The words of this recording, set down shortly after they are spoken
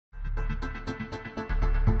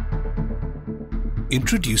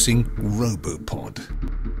Introducing RoboPod,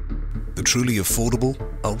 the truly affordable,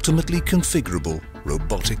 ultimately configurable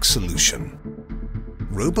robotic solution.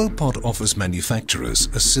 RoboPod offers manufacturers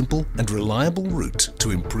a simple and reliable route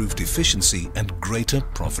to improved efficiency and greater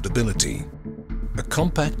profitability. A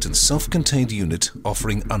compact and self-contained unit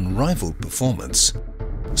offering unrivaled performance,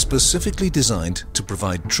 specifically designed to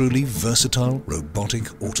provide truly versatile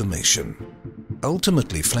robotic automation.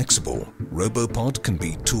 Ultimately flexible, RoboPod can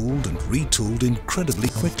be tooled and retooled incredibly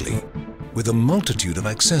quickly, with a multitude of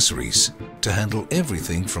accessories to handle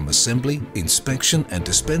everything from assembly, inspection and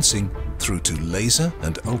dispensing through to laser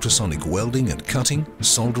and ultrasonic welding and cutting,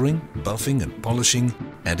 soldering, buffing and polishing,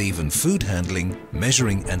 and even food handling,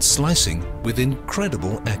 measuring and slicing with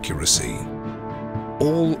incredible accuracy.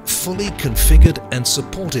 All fully configured and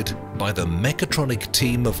supported by the mechatronic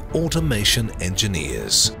team of automation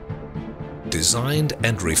engineers. Designed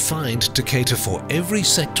and refined to cater for every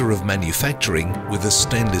sector of manufacturing, with a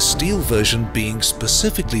stainless steel version being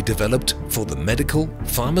specifically developed for the medical,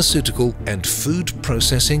 pharmaceutical and food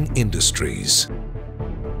processing industries.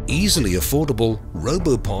 Easily affordable,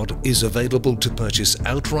 RoboPod is available to purchase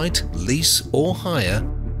outright, lease or hire,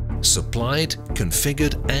 supplied,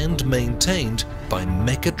 configured and maintained by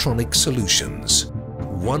Mechatronic Solutions,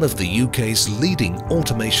 one of the UK's leading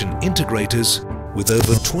automation integrators with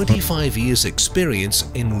over 25 years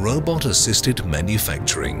experience in robot-assisted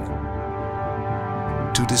manufacturing.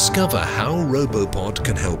 To discover how RoboPod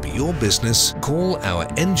can help your business, call our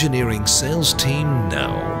engineering sales team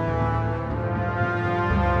now.